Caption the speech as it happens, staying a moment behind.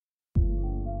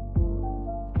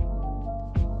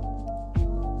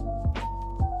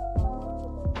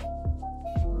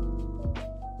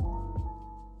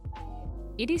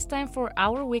it is time for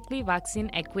our weekly vaccine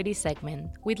equity segment.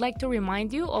 We'd like to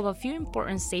remind you of a few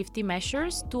important safety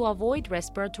measures to avoid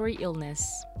respiratory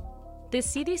illness. The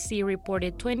CDC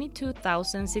reported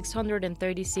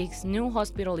 22,636 new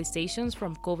hospitalizations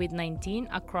from COVID-19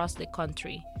 across the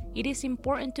country. It is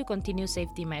important to continue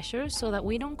safety measures so that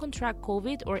we don't contract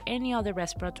COVID or any other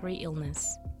respiratory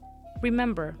illness.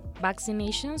 Remember,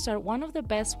 vaccinations are one of the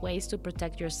best ways to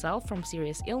protect yourself from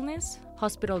serious illness,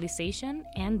 hospitalization,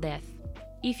 and death.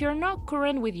 If you're not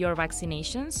current with your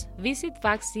vaccinations, visit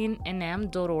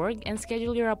vaccinenm.org and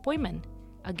schedule your appointment.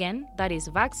 Again, that is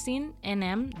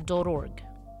vaccinenm.org.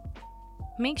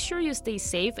 Make sure you stay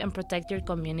safe and protect your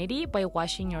community by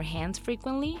washing your hands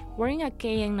frequently, wearing a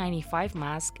KN95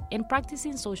 mask, and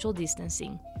practicing social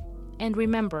distancing. And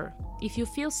remember, if you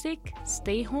feel sick,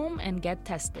 stay home and get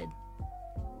tested.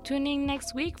 Tune in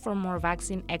next week for more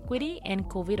vaccine equity and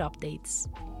COVID updates.